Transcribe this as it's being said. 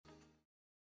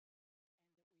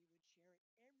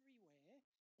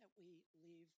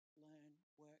live, learn,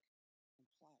 work, and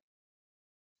play.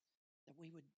 That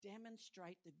we would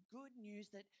demonstrate the good news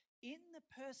that in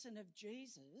the person of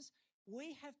Jesus,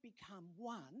 we have become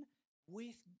one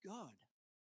with God.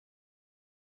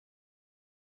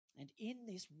 And in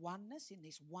this oneness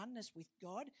with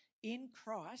God, in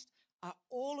Christ, are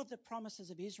all of the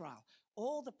promises of Israel,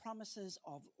 all the promises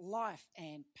of life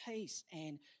and peace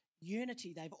and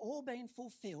unity. They've all been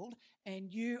fulfilled,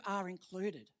 and you are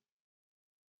included.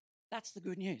 That's the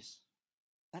good news.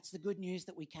 That's the good news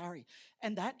that we carry.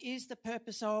 And that is the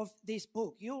purpose of this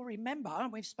book. You'll remember,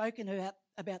 and we've spoken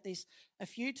about this a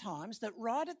few times, that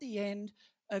right at the end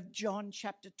of John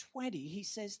chapter 20, he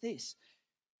says this: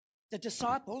 the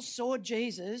disciples saw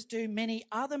Jesus do many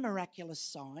other miraculous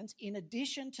signs in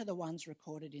addition to the ones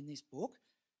recorded in this book,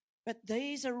 but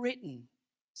these are written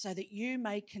so that you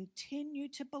may continue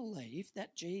to believe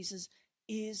that Jesus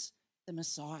is the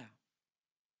Messiah,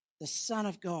 the Son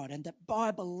of God, and that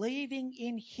by believing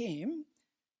in him,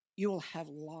 you will have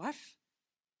life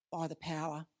by the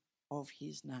power of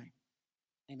his name.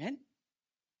 Amen?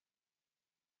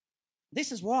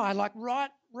 This is why,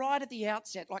 right at the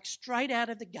outset, straight out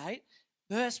of the gate,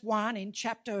 verse 1 in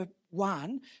chapter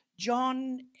 1,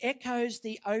 John echoes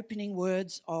the opening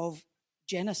words of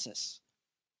Genesis,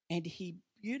 and he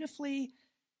beautifully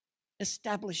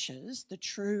establishes the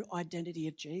true identity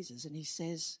of Jesus. And he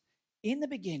says, in the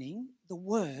beginning, the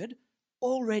Word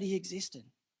already existed.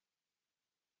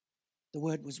 The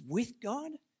Word was with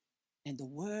God, and the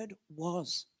Word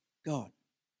was God.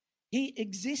 He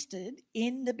existed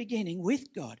in the beginning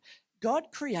with God. God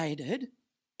created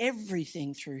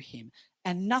everything through him,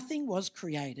 and nothing was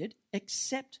created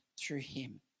except through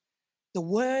him. The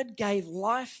Word gave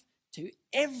life to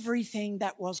everything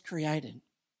that was created,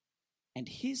 and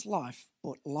his life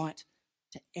brought light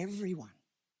to everyone.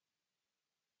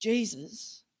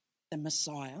 Jesus, the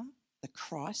Messiah, the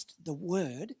Christ, the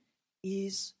Word,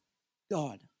 is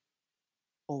God.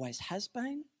 Always has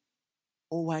been,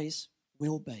 always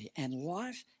will be. And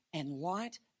life and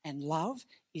light and love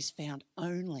is found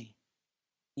only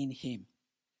in him.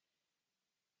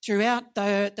 Throughout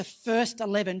the first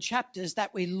 11 chapters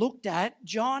that we looked at,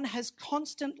 John has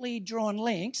constantly drawn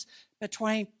links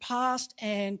between past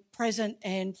and present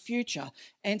and future.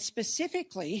 And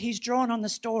specifically, he's drawn on the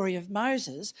story of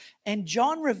Moses, and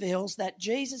John reveals that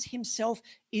Jesus himself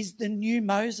is the new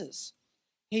Moses.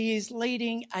 He is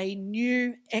leading a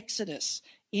new exodus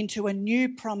into a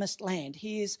new promised land.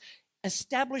 He is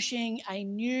establishing a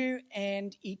new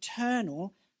and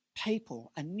eternal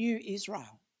people, a new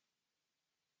Israel.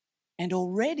 And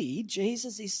already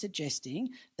Jesus is suggesting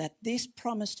that this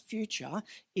promised future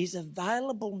is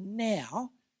available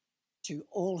now to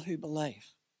all who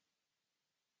believe.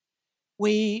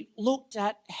 We looked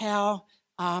at how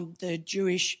the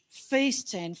Jewish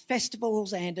feasts and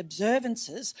festivals and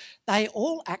observances, they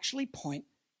all actually point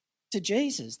to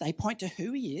Jesus. They point to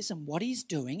who he is and what he's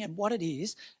doing and what it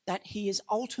is that he is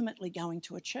ultimately going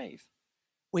to achieve.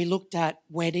 We looked at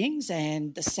weddings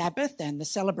and the Sabbath and the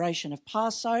celebration of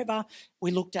Passover.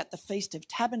 We looked at the Feast of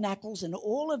Tabernacles, and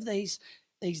all of these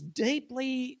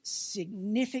deeply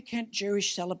significant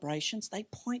Jewish celebrations, they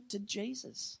point to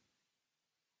Jesus.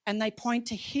 And they point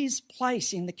to his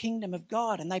place in the kingdom of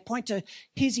God, and they point to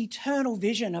his eternal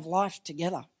vision of life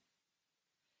together.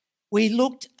 We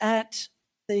looked at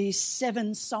the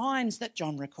 7 signs that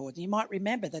John records. You might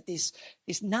remember that this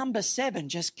number 7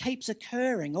 just keeps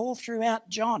occurring all throughout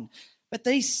John. But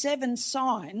these 7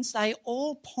 signs, they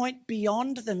all point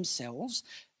beyond themselves.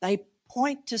 They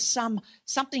point to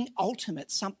something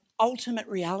ultimate, some ultimate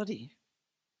reality.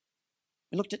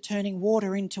 We looked at turning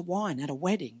water into wine at a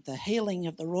wedding, the healing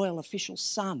of the royal official's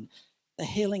son, the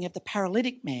healing of the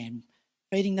paralytic man,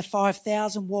 feeding the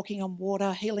 5,000, walking on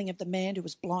water, healing of the man who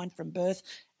was blind from birth,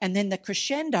 and then the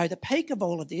crescendo, the peak of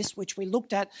all of this, which we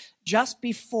looked at just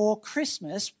before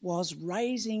Christmas, was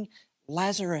raising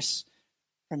Lazarus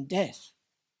from death.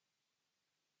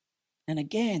 And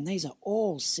again, these are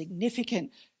all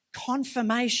significant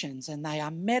confirmations, and they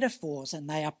are metaphors, and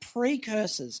they are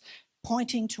precursors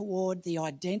pointing toward the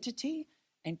identity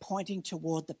and pointing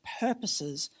toward the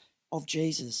purposes of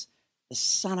Jesus, the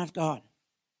Son of God,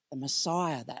 the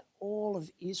Messiah that all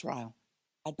of Israel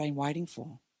had been waiting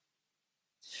for.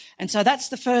 And so that's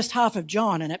the first half of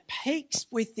John, and it peaks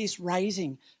with this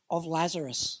raising of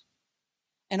Lazarus.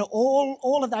 And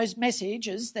all of those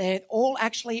messages, they're all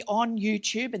actually on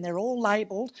YouTube, and they're all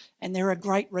labelled, and they're a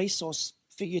great resource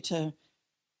for you to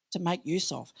make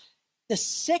use of. The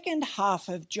second half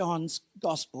of John's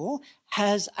gospel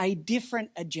has a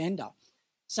different agenda.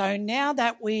 So now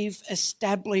that we've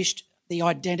established the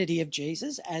identity of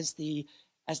Jesus as the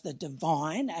as the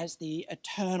divine, as the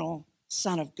eternal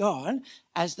Son of God,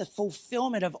 as the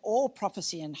fulfillment of all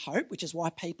prophecy and hope, which is why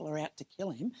people are out to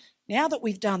kill him. Now that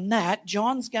we've done that,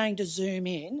 John's going to zoom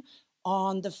in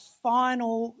on the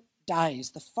final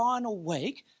days, the final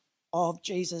week of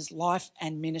Jesus' life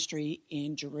and ministry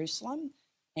in Jerusalem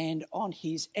and on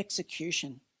his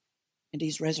execution and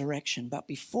his resurrection. But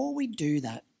before we do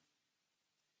that,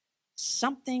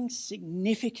 something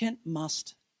significant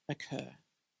must occur.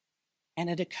 And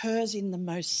it occurs in the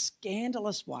most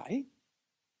scandalous way,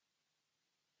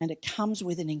 and it comes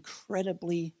with an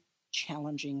incredibly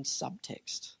challenging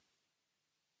subtext.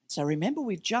 So remember,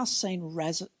 we've just seen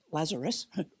Lazarus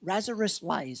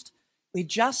raised. We've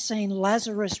just seen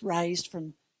Lazarus raised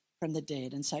from the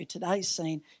dead. And so today's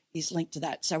scene is linked to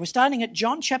that. So we're starting at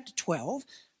John chapter 12,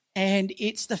 and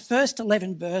it's the first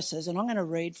 11 verses, and I'm going to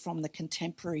read from the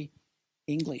contemporary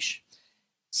English.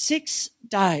 6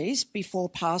 days before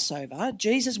Passover,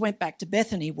 Jesus went back to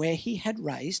Bethany where he had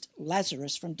raised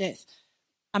Lazarus from death.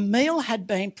 A meal had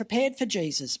been prepared for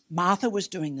Jesus. Martha was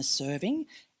doing the serving,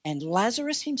 and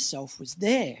Lazarus himself was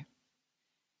there.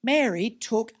 Mary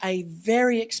took a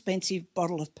very expensive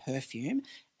bottle of perfume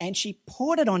and she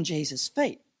poured it on Jesus'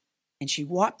 feet, and she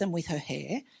wiped them with her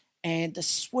hair, and the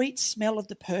sweet smell of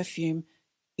the perfume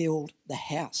filled the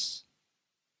house.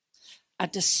 A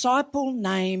disciple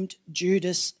named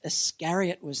Judas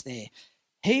Iscariot was there.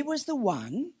 He was the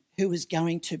one who was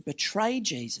going to betray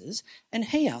Jesus, and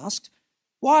he asked,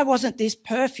 "Why wasn't this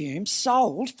perfume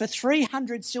sold for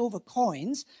 300 silver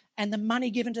coins and the money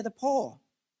given to the poor?"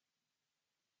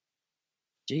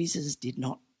 Jesus did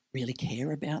not really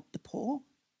care about the poor.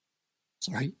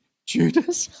 Sorry,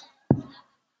 Judas?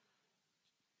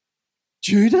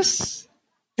 Judas?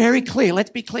 Very clear. Let's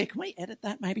be clear. Can we edit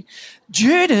that maybe?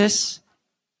 Judas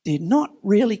did not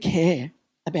really care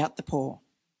about the poor.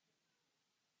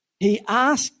 He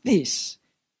asked this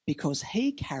because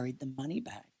he carried the money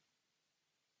bag,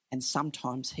 and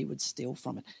sometimes he would steal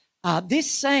from it.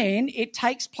 This scene, it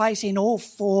takes place in all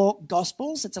 4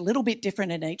 Gospels. It's a little bit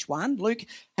different in each one. Luke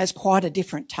has quite a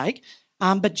different take.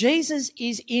 But Jesus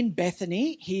is in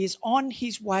Bethany. He is on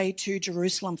his way to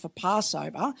Jerusalem for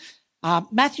Passover.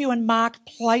 Matthew and Mark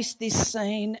place this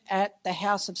scene at the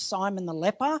house of Simon the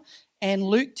leper, and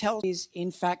Luke tells is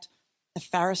in fact a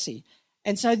Pharisee.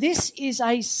 And so this is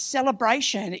a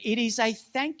celebration. It is a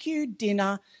thank you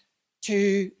dinner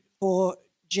for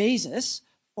Jesus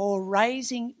for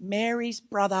raising Mary's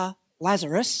brother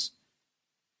Lazarus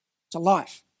to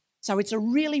life. So it's a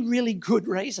really, really good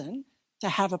reason to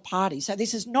have a party. So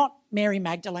this is not Mary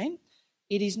Magdalene.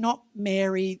 It is not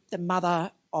Mary, the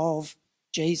mother of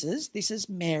Jesus. This is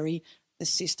Mary, the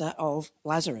sister of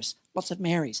Lazarus. Lots of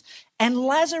Marys. And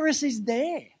Lazarus is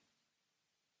there.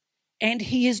 And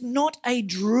he is not a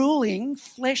drooling,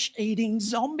 flesh-eating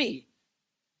zombie.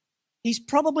 He's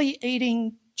probably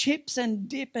eating chips and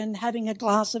dip and having a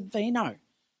glass of vino.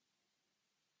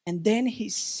 And then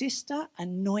his sister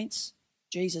anoints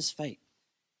Jesus' feet.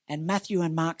 And Matthew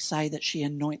and Mark say that she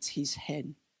anoints his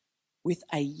head with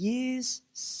a year's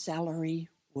salary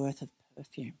worth of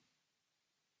perfume.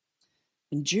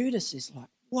 And Judas is like,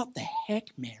 "What the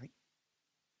heck, Mary?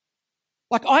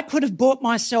 Like, I could have bought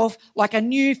myself like a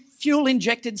new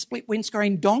fuel-injected split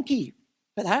windscreen donkey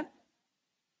for that.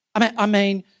 I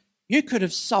mean, you could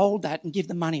have sold that and give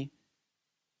the money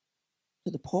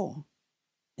to the poor."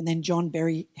 And then John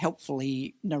very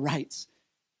helpfully narrates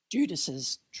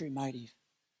Judas's true motive.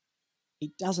 He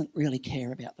doesn't really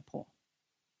care about the poor.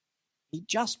 He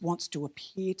just wants to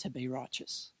appear to be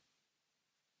righteous.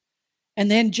 And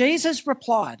then Jesus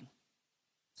replied,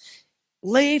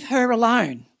 "Leave her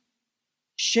alone.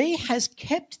 She has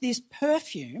kept this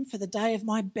perfume for the day of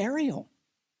my burial.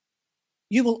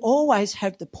 You will always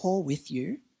have the poor with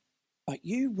you, but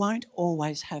you won't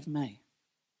always have me."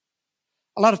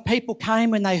 A lot of people came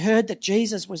when they heard that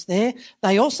Jesus was there.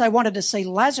 They also wanted to see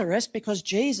Lazarus because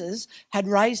Jesus had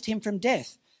raised him from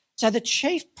death. So the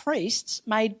chief priests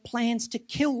made plans to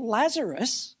kill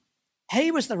Lazarus.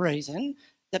 He was the reason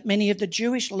that many of the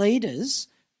Jewish leaders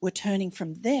were turning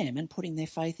from them and putting their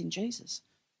faith in Jesus.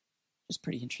 It's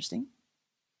pretty interesting.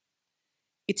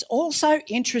 It's also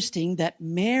interesting that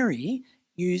Mary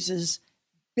uses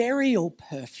burial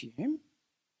perfume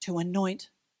to anoint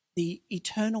the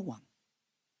eternal one.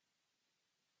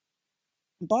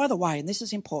 And by the way, and this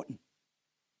is important,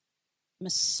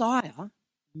 Messiah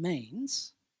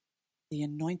means the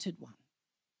anointed one.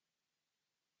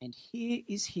 And here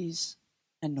is his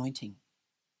anointing.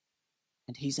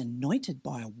 And he's anointed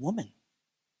by a woman.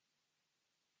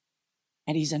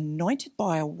 And he's anointed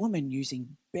by a woman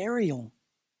using burial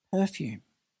perfume.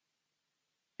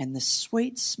 and the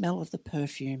sweet smell of the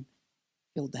perfume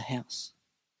filled the house.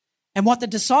 And what the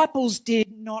disciples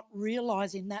did not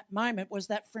realise in that moment was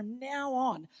that from now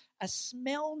on, a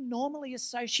smell normally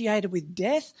associated with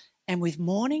death and with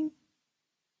mourning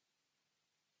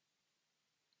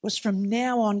was from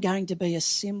now on going to be a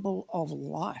symbol of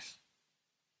life,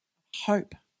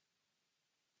 hope.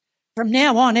 From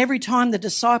now on, every time the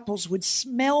disciples would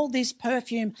smell this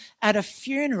perfume at a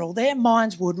funeral, their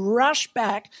minds would rush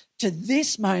back to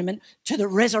this moment, to the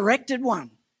resurrected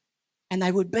one. And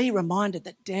they would be reminded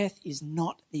that death is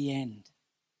not the end.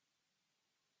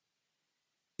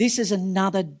 This is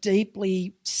another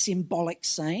deeply symbolic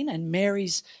scene, and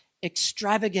Mary's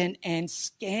extravagant and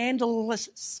scandalous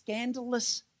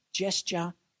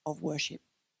gesture of worship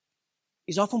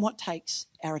is often what takes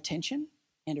our attention,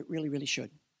 and it really, really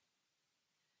should.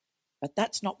 But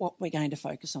that's not what we're going to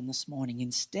focus on this morning.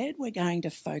 Instead, we're going to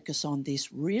focus on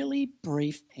this really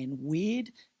brief and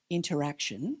weird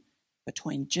interaction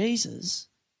between Jesus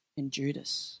and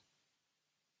Judas.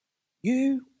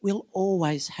 You will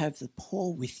always have the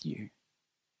poor with you,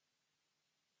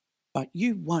 but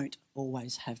you won't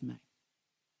always have me.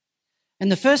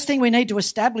 And the first thing we need to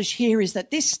establish here is that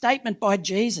this statement by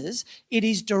Jesus, it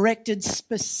is directed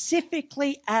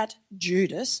specifically at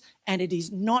Judas, and it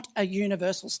is not a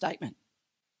universal statement.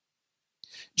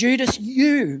 Judas,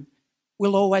 you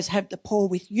will always have the poor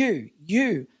with you.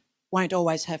 You won't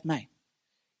always have me.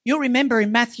 You'll remember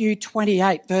in Matthew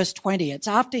 28, verse 20, it's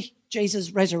after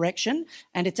Jesus' resurrection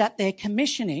and it's at their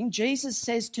commissioning. Jesus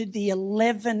says to the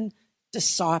 11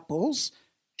 disciples,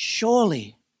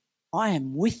 surely I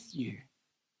am with you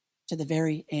to the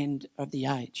very end of the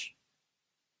age.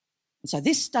 And so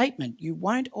this statement, you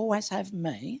won't always have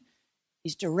me,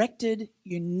 is directed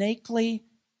uniquely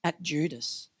at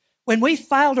Judas. When we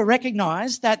fail to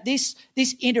recognise that this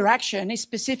interaction is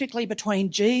specifically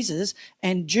between Jesus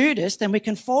and Judas, then we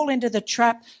can fall into the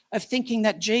trap of thinking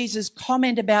that Jesus'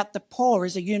 comment about the poor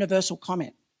is a universal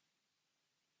comment.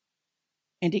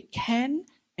 And it can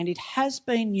and it has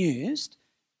been used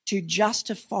to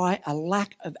justify a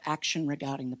lack of action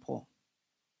regarding the poor.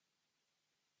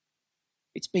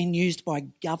 It's been used by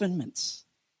governments.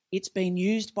 It's been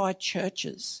used by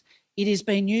churches. It has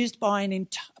been used by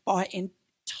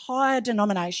entire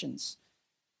denominations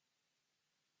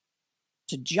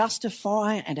to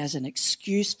justify and as an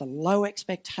excuse for low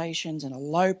expectations and a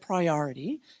low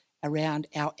priority around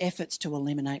our efforts to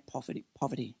eliminate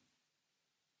poverty.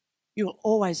 You will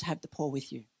always have the poor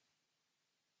with you.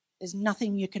 There's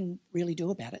nothing you can really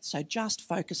do about it, so just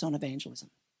focus on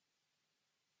evangelism.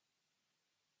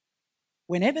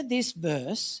 Whenever this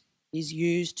verse is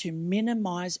used to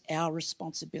minimise our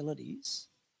responsibilities,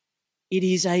 it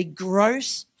is a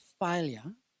gross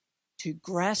failure to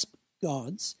grasp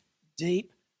God's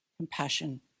deep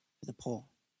compassion for the poor.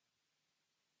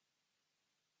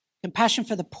 Compassion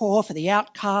for the poor, for the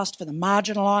outcast, for the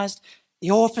marginalised,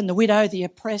 the orphan, the widow, the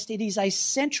oppressed. It is a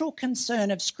central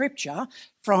concern of Scripture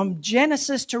from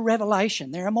Genesis to Revelation.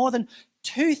 There are more than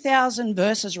 2,000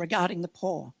 verses regarding the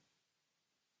poor,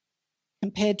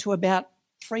 compared to about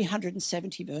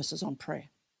 370 verses on prayer.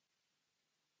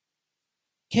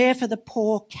 Care for the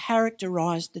poor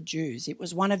characterised the Jews. It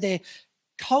was one of their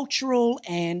cultural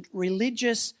and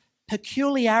religious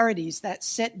peculiarities that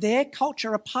set their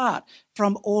culture apart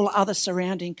from all other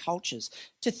surrounding cultures.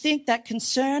 To think that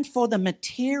concern for the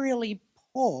materially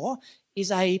poor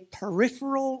is a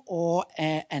peripheral or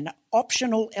an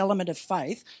optional element of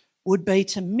faith would be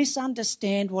to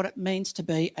misunderstand what it means to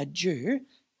be a Jew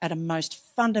at a most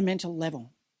fundamental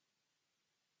level.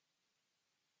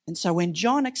 And so when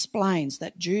John explains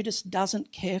that Judas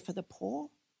doesn't care for the poor,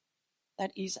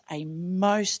 that is a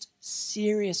most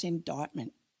serious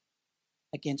indictment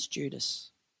against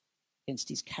Judas, against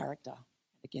his character,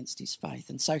 against his faith.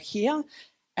 And so here,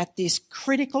 at this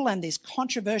critical and this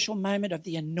controversial moment of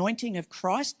the anointing of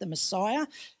Christ, the Messiah,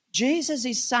 Jesus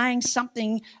is saying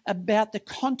something about the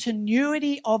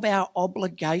continuity of our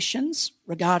obligations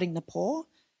regarding the poor,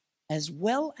 as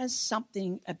well as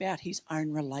something about his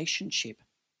own relationship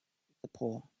with the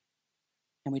poor.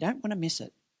 And we don't want to miss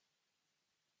it.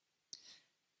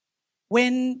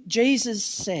 When Jesus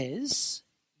says,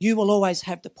 "You will always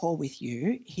have the poor with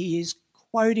you," he is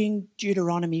quoting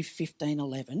Deuteronomy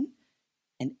 15:11,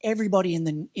 and everybody in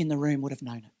the room would have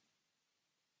known it.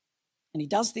 And he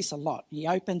does this a lot. He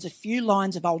opens a few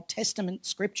lines of Old Testament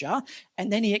scripture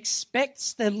and then he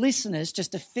expects the listeners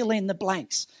just to fill in the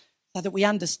blanks so that we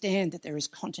understand that there is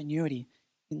continuity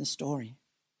in the story.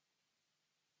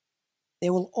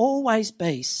 There will always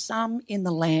be some in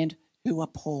the land who are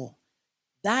poor.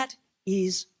 That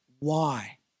is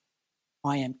why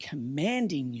I am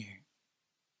commanding you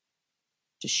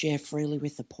to share freely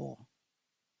with the poor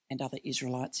and other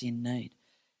Israelites in need.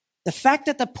 The fact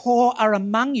that the poor are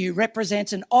among you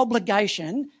represents an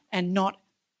obligation and not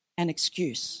an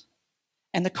excuse.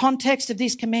 And the context of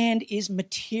this command is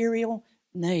material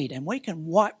need. And we can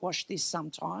whitewash this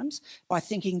sometimes by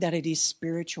thinking that it is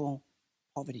spiritual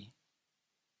poverty.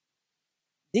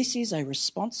 This is a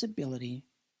responsibility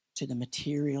to the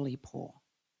materially poor.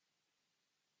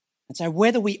 And so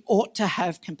whether we ought to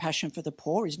have compassion for the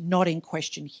poor is not in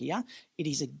question here. It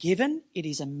is a given, it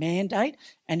is a mandate,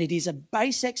 and it is a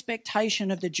base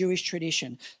expectation of the Jewish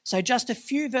tradition. So just a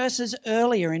few verses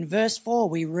earlier in verse 4,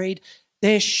 we read,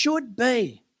 "There should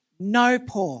be no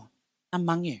poor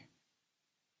among you."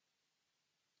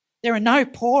 There are no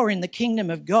poor in the kingdom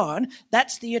of God.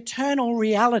 That's the eternal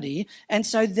reality. And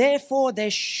so therefore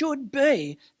that should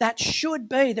be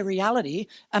the reality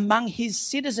among his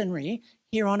citizenry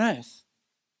here on earth.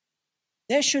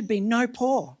 There should be no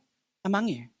poor among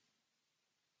you.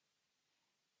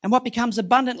 And what becomes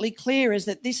abundantly clear is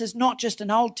that this is not just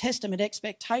an Old Testament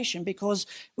expectation, because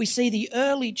we see the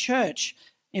early church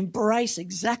embrace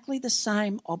exactly the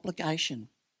same obligation.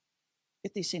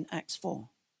 Get this in Acts 4.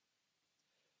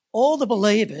 All the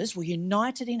believers were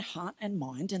united in heart and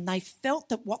mind, and they felt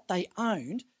that what they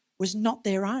owned was not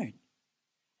their own.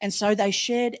 And so they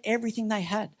shared everything they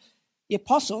had. The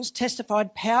apostles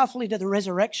testified powerfully to the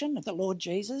resurrection of the Lord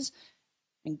Jesus,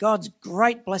 and God's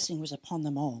great blessing was upon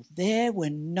them all. There were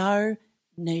no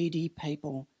needy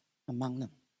people among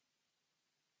them.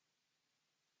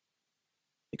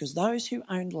 Because those who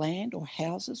owned land or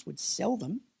houses would sell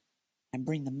them and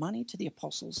bring the money to the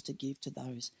apostles to give to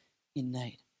those in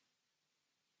need.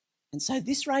 And so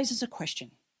this raises a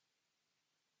question.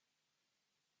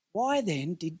 Why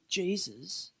then did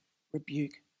Jesus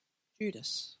rebuke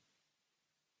Judas?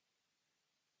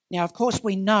 Now, of course,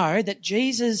 we know that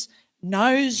Jesus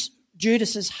knows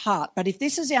Judas's heart, but if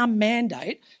this is our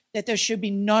mandate, that there should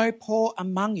be no poor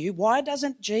among you, why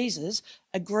doesn't Jesus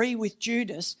agree with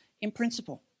Judas in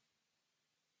principle?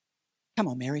 Come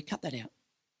on, Mary, cut that out.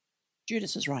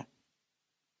 Judas is right.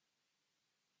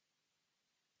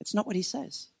 It's not what he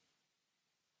says.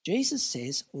 Jesus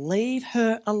says, "Leave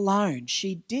her alone.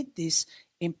 She did this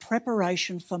in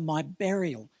preparation for my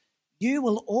burial. You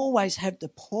will always have the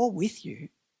poor with you,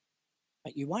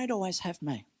 but you won't always have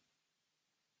me."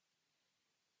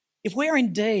 If we're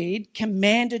indeed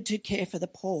commanded to care for the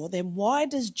poor, then why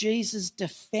does Jesus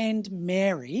defend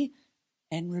Mary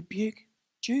and rebuke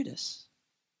Judas?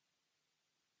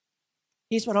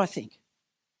 Here's what I think.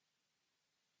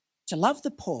 To love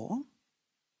the poor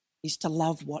is to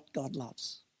love what God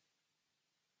loves.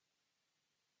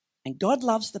 And God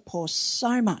loves the poor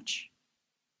so much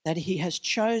that he has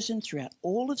chosen throughout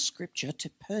all of Scripture to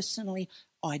personally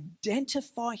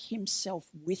identify himself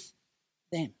with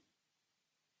them.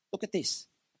 Look at this.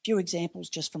 A few examples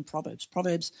just from Proverbs.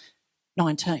 Proverbs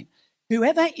 19.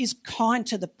 Whoever is kind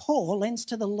to the poor lends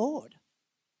to the Lord,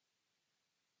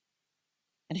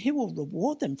 and he will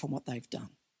reward them for what they've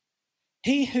done.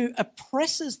 He who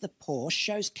oppresses the poor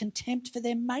shows contempt for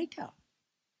their maker,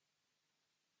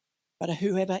 but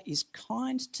whoever is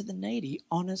kind to the needy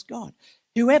honours God.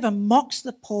 Whoever mocks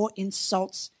the poor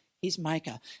insults his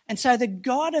maker. And so the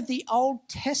God of the Old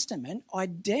Testament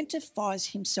identifies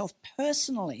himself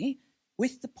personally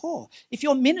with the poor. If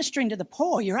you're ministering to the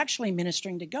poor, you're actually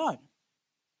ministering to God.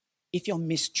 If you're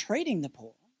mistreating the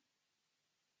poor,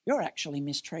 you're actually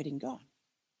mistreating God.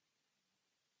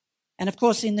 And of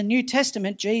course, in the New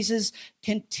Testament, Jesus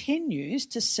continues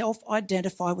to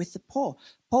self-identify with the poor.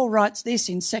 Paul writes this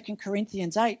in 2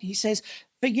 Corinthians 8. He says,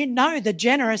 "For you know the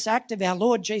generous act of our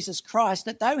Lord Jesus Christ,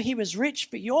 that though he was rich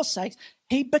for your sakes,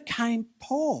 he became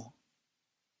poor."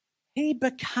 He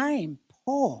became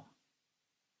poor,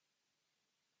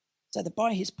 so that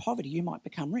by his poverty you might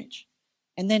become rich.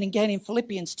 And then again in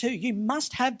Philippians 2, you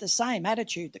must have the same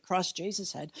attitude that Christ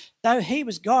Jesus had. Though he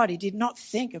was God, he did not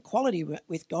think equality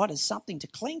with God as something to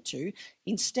cling to.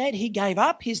 Instead, he gave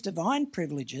up his divine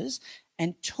privileges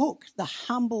and took the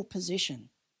humble position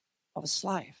of a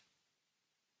slave.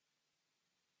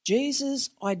 Jesus'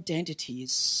 identity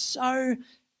is so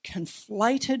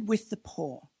conflated with the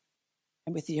poor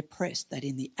and with the oppressed that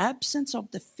in the absence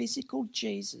of the physical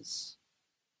Jesus,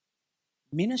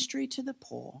 ministry to the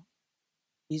poor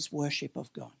is worship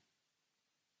of God.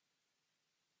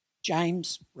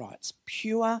 James writes,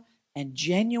 "Pure and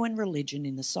genuine religion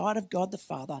in the sight of God the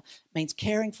Father means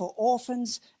caring for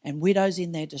orphans and widows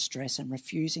in their distress and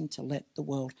refusing to let the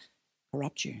world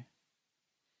corrupt you."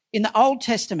 In the Old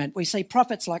Testament, we see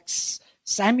prophets like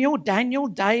Samuel, Daniel,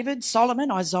 David, Solomon,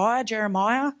 Isaiah,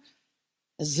 Jeremiah,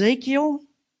 Ezekiel.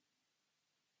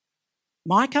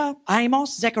 Micah,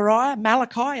 Amos, Zechariah,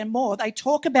 Malachi, and more, they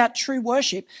talk about true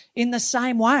worship in the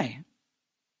same way.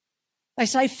 They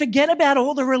say, forget about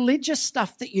all the religious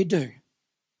stuff that you do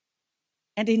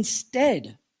and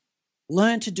instead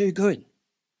learn to do good.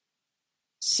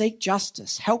 Seek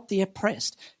justice, help the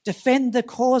oppressed, defend the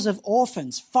cause of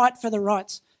orphans, fight for the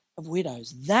rights of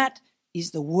widows. That is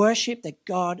the worship that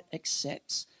God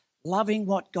accepts, loving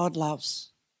what God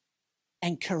loves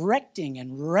and correcting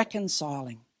and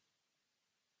reconciling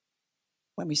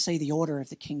when we see the order of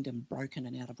the kingdom broken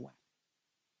and out of whack.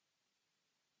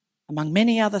 Among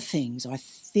many other things, I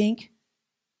think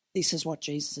this is what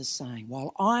Jesus is saying.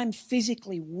 While I'm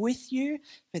physically with you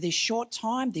for this short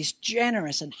time, this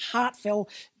generous and heartfelt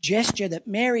gesture that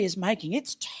Mary is making,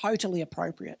 it's totally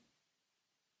appropriate.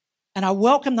 And I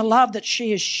welcome the love that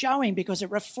she is showing because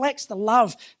it reflects the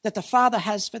love that the Father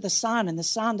has for the Son and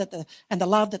the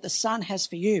love that the Son has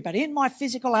for you. But in my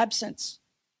physical absence,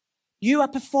 you are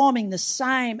performing the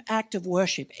same act of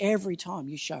worship every time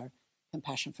you show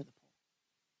compassion for the poor.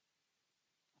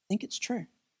 I think it's true.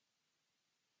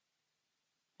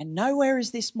 And nowhere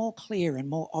is this more clear and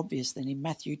more obvious than in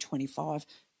Matthew 25,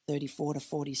 34 to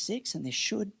 46, and this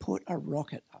should put a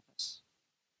rocket up us.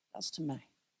 It does to me.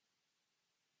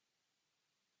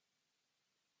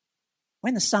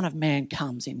 When the Son of Man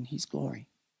comes in his glory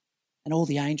and all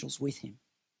the angels with him,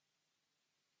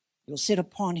 he will sit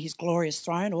upon his glorious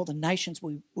throne, all the nations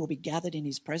will be gathered in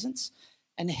his presence,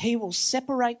 and he will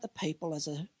separate the people as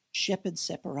a shepherd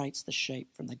separates the sheep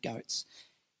from the goats.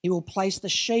 He will place the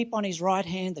sheep on his right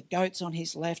hand, the goats on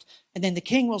his left, and then the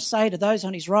king will say to those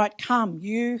on his right, come,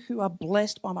 you who are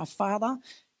blessed by my Father,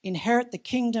 inherit the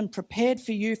kingdom prepared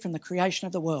for you from the creation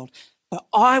of the world. For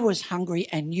I was hungry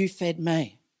and you fed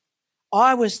me.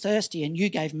 I was thirsty and you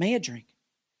gave me a drink.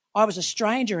 I was a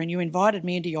stranger and you invited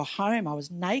me into your home. I was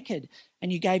naked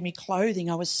and you gave me clothing.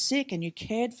 I was sick and you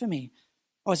cared for me.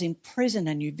 I was in prison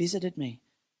and you visited me.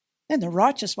 Then the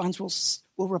righteous ones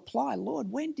will reply,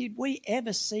 Lord, when did we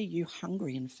ever see you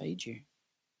hungry and feed you?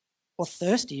 Or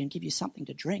thirsty and give you something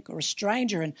to drink? Or a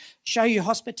stranger and show you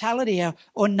hospitality?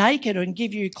 Or naked and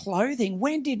give you clothing?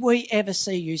 When did we ever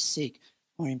see you sick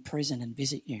or in prison and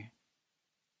visit you?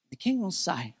 The king will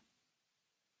say,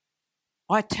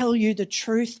 I tell you the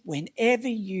truth, whenever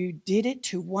you did it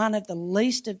to one of the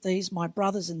least of these, my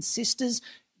brothers and sisters,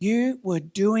 you were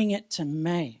doing it to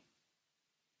me.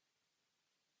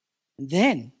 And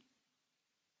then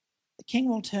the king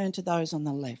will turn to those on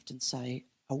the left and say,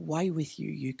 away with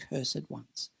you, you cursed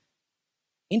ones,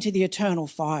 into the eternal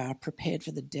fire prepared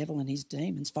for the devil and his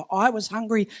demons. For I was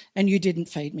hungry and you didn't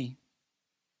feed me.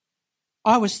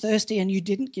 I was thirsty and you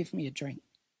didn't give me a drink.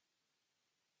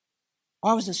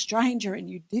 I was a stranger and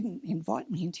you didn't invite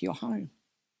me into your home.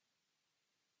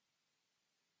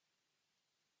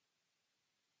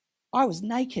 I was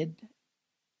naked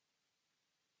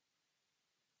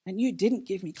and you didn't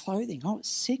give me clothing. I was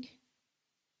sick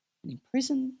and in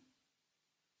prison.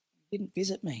 You didn't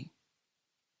visit me.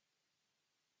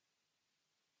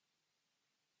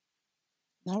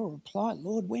 They will reply,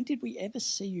 Lord, when did we ever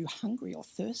see you hungry or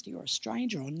thirsty or a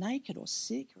stranger or naked or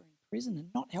sick or in prison and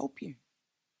not help you?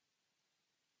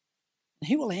 And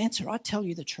he will answer, I tell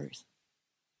you the truth.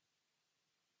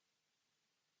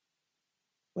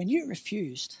 When you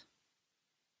refused to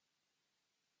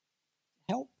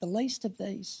help the least of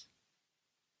these,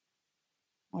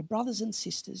 my brothers and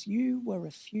sisters, you were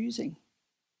refusing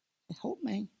to help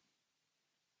me.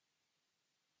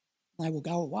 They will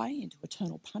go away into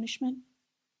eternal punishment,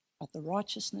 but the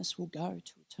righteousness will go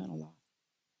to eternal life.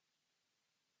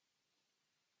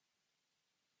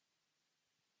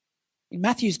 In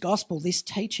Matthew's gospel, this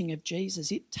teaching of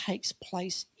Jesus, it takes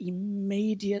place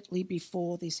immediately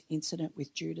before this incident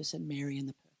with Judas and Mary and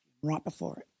the perfume, right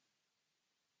before it.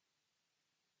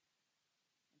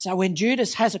 So when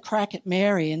Judas has a crack at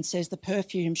Mary and says the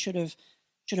perfume should have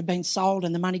been sold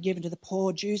and the money given to the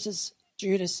poor, Judas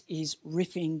is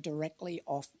riffing directly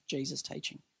off Jesus'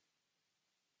 teaching.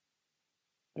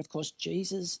 But of course,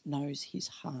 Jesus knows his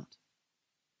heart.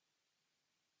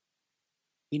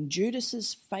 In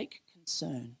Judas's fake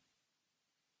concern,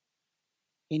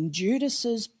 in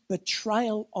Judas's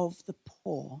betrayal of the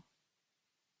poor,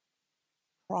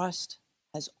 Christ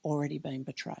has already been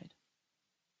betrayed.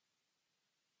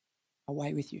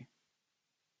 Away with you. It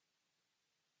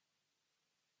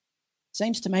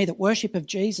seems to me that worship of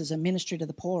Jesus and ministry to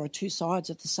the poor are two sides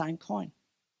of the same coin.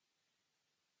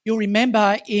 You'll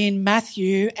remember in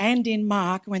Matthew and in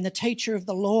Mark when the teacher of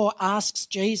the law asks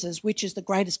Jesus, which is the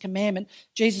greatest commandment,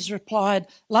 Jesus replied,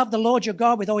 love the Lord your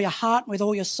God with all your heart and with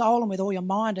all your soul and with all your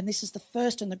mind, and this is the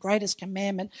first and the greatest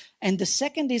commandment, and the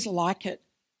second is like it.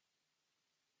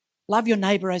 Love your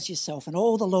neighbour as yourself, and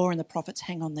all the law and the prophets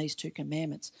hang on these two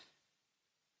commandments.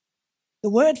 The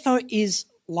word for is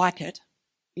like it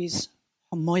is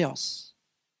homoios,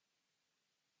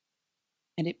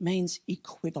 and it means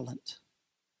equivalent.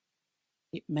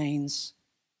 It means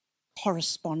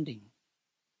corresponding.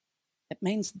 It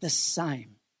means the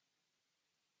same.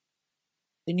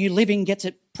 The New Living gets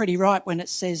it pretty right when it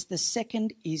says the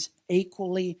second is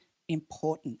equally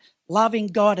important. Loving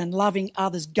God and loving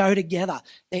others go together.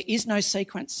 There is no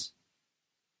sequence.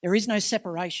 There is no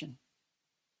separation.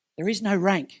 There is no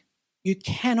rank. You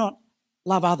cannot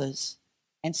love others,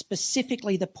 and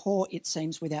specifically the poor, it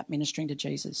seems, without ministering to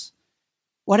Jesus.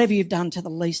 Whatever you've done to the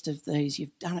least of these,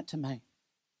 you've done it to me.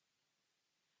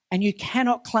 And you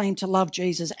cannot claim to love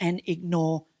Jesus and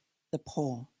ignore the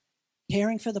poor.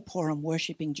 Caring for the poor and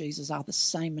worshipping Jesus are the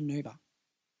same manoeuvre.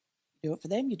 You do it for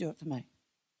them, you do it for me.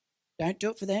 Don't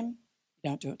do it for them, you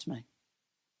don't do it to me.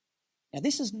 Now,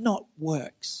 this is not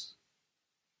works.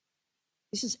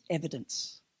 This is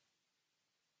evidence.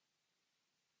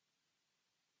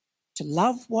 To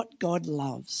love what God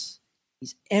loves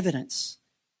is evidence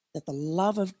that the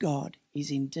love of God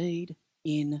is indeed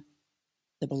in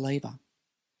the believer.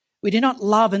 We do not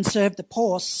love and serve the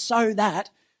poor so that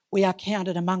we are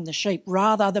counted among the sheep.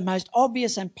 Rather, the most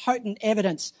obvious and potent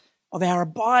evidence of our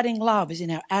abiding love is in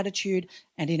our attitude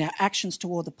and in our actions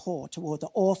toward the poor, toward the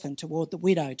orphan, toward the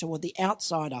widow, toward the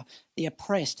outsider, the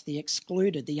oppressed, the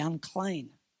excluded, the unclean.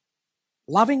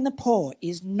 Loving the poor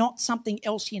is not something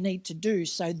else you need to do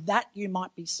so that you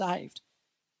might be saved.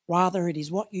 Rather, it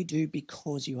is what you do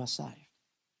because you are saved.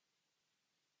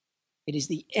 It is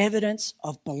the evidence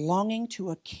of belonging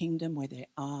to a kingdom where there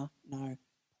are no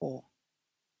poor.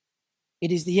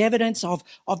 It is the evidence of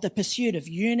the pursuit of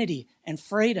unity and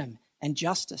freedom and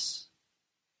justice.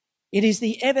 It is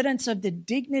the evidence of the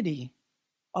dignity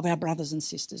of our brothers and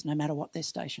sisters, no matter what their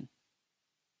station.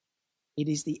 It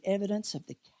is the evidence of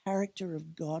the character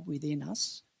of God within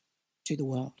us to the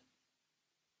world.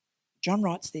 John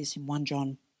writes this in 1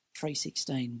 John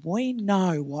 3:16. We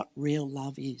know what real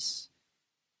love is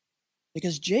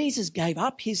because Jesus gave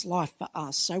up his life for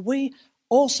us, so we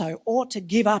also ought to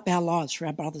give up our lives for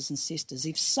our brothers and sisters.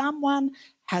 If someone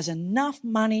has enough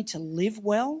money to live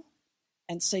well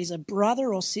and sees a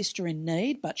brother or sister in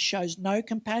need but shows no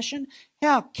compassion,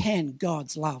 how can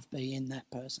God's love be in that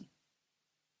person?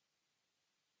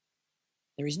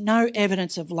 There is no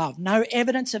evidence of love, no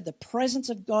evidence of the presence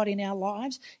of God in our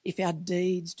lives if our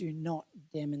deeds do not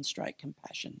demonstrate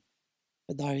compassion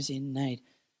for those in need.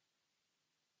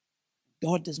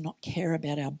 God does not care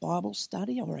about our Bible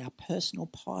study or our personal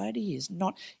piety. He is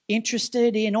not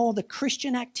interested in all the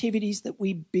Christian activities that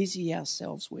we busy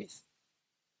ourselves with.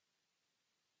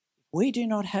 If we do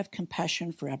not have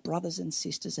compassion for our brothers and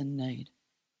sisters in need,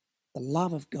 the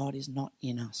love of God is not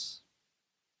in us.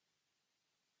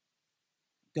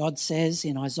 God says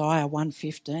in Isaiah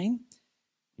 1:15,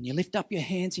 when you lift up your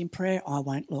hands in prayer, I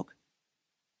won't look.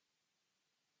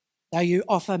 Though you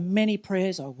offer many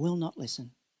prayers, I will not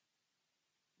listen.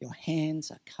 Your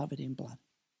hands are covered in blood.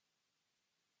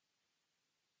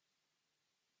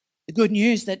 The good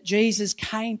news that Jesus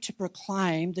came to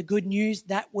proclaim, the good news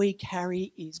that we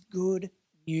carry is good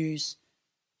news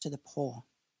to the poor.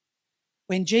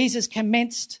 When Jesus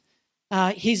commenced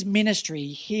his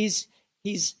ministry, his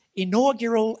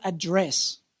inaugural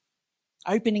address,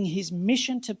 opening his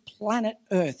mission to planet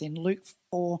Earth in Luke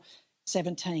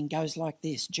 4:17 goes like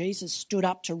this. Jesus stood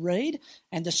up to read,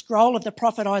 and the scroll of the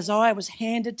prophet Isaiah was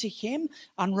handed to him.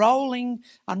 Unrolling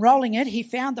it, he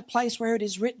found the place where it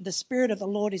is written, the Spirit of the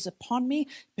Lord is upon me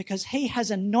because he has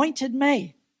anointed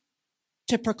me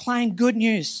to proclaim good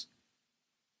news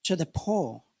to the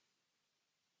poor.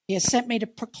 He has sent me to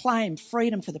proclaim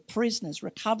freedom for the prisoners,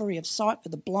 recovery of sight for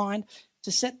the blind,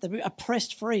 to set the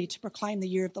oppressed free, to proclaim the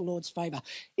year of the Lord's favour.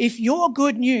 If your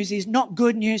good news is not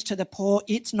good news to the poor,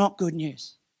 it's not good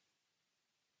news.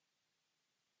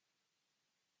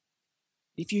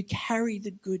 If you carry the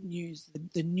good news,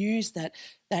 the news that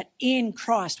in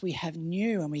Christ we have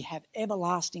new and we have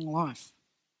everlasting life,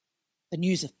 the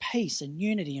news of peace and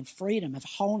unity and freedom, of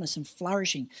wholeness and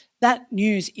flourishing, that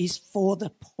news is for the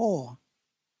poor.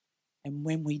 And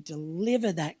when we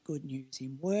deliver that good news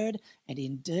in word and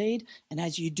in deed, and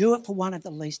as you do it for one of the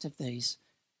least of these,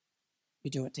 you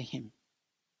do it to him.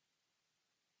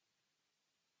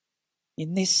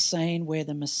 In this scene where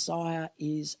the Messiah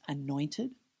is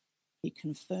anointed, he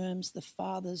confirms the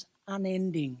Father's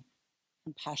unending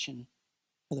compassion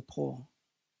for the poor.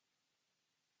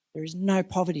 There is no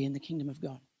poverty in the kingdom of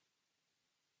God.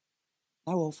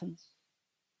 No orphans,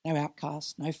 no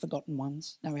outcasts, no forgotten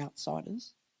ones, no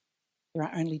outsiders. There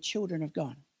are only children of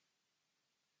God.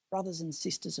 brothers and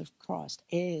sisters of Christ,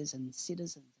 heirs and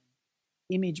citizens,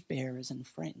 image bearers and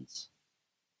friends.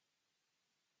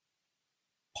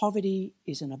 Poverty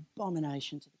is an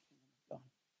abomination to the kingdom of God.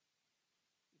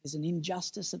 It is an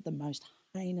injustice of the most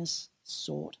heinous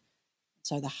sort.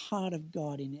 So the heart of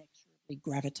God inexorably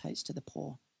gravitates to the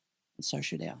poor, and so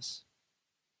should ours.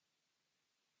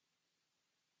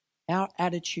 Our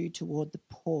attitude toward the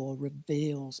poor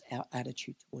reveals our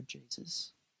attitude toward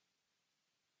Jesus,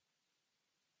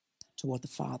 toward the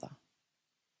Father,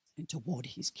 and toward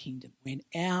his kingdom. When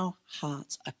our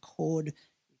hearts accord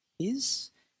with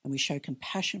his, and we show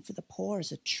compassion for the poor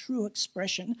as a true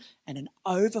expression and an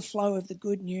overflow of the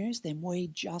good news, then we,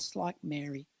 just like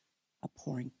Mary, are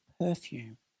pouring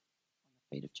perfume on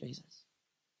the feet of Jesus.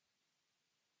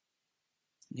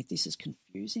 And if this is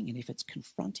confusing and if it's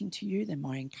confronting to you, then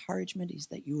my encouragement is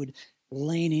that you would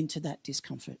lean into that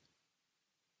discomfort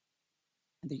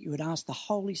and that you would ask the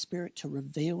Holy Spirit to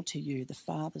reveal to you the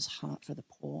Father's heart for the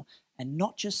poor, and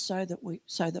not just so that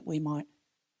we might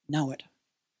know it,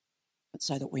 but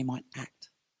so that we might act.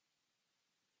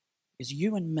 Because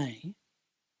you and me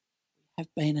have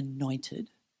been anointed,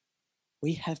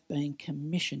 we have been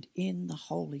commissioned in the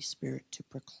Holy Spirit to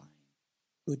proclaim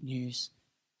good news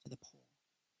to the poor.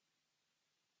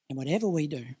 And whatever we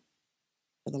do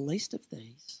for the least of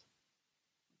these,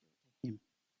 we do it to him.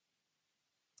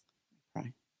 We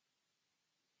pray.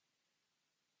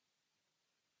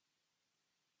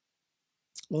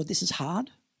 Lord, this is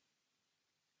hard.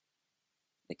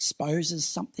 It exposes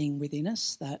something within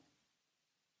us that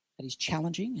is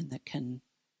challenging and that can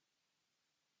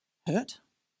hurt.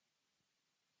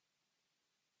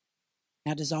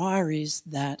 Our desire is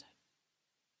that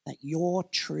your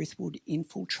truth would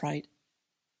infiltrate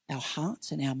our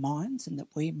hearts and our minds, and that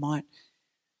we might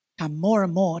come more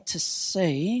and more to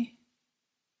see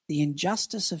the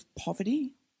injustice of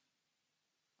poverty,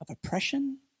 of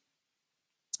oppression,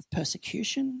 of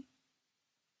persecution,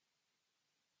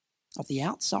 of the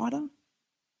outsider,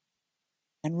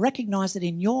 and recognise that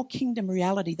in your kingdom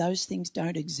reality those things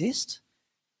don't exist,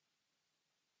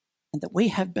 and that we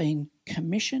have been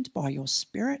commissioned by your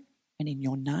Spirit and in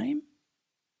your name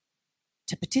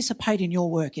to participate in your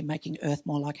work in making earth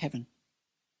more like heaven.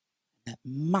 That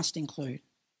must include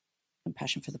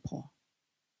compassion for the poor.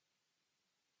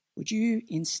 Would you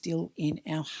instill in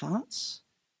our hearts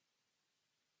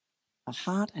a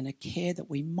heart and a care that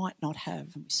we might not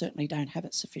have, and we certainly don't have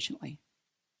it sufficiently,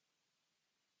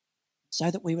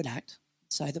 so that we would act,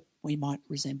 so that we might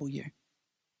resemble you?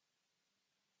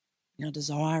 Our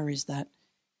desire is that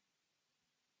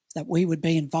we would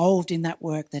be involved in that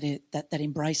work that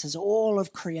embraces all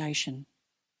of creation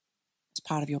as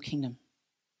part of your kingdom.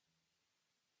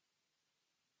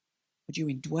 Would you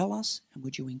indwell us, and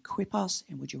would you equip us,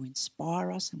 and would you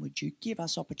inspire us, and would you give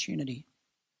us opportunity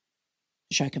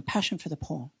to show compassion for the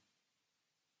poor?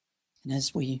 And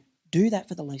as we do that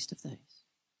for the least of these,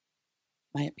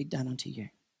 may it be done unto you.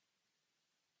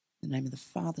 In the name of the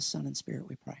Father, Son, and Spirit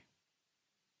we pray.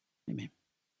 Amen.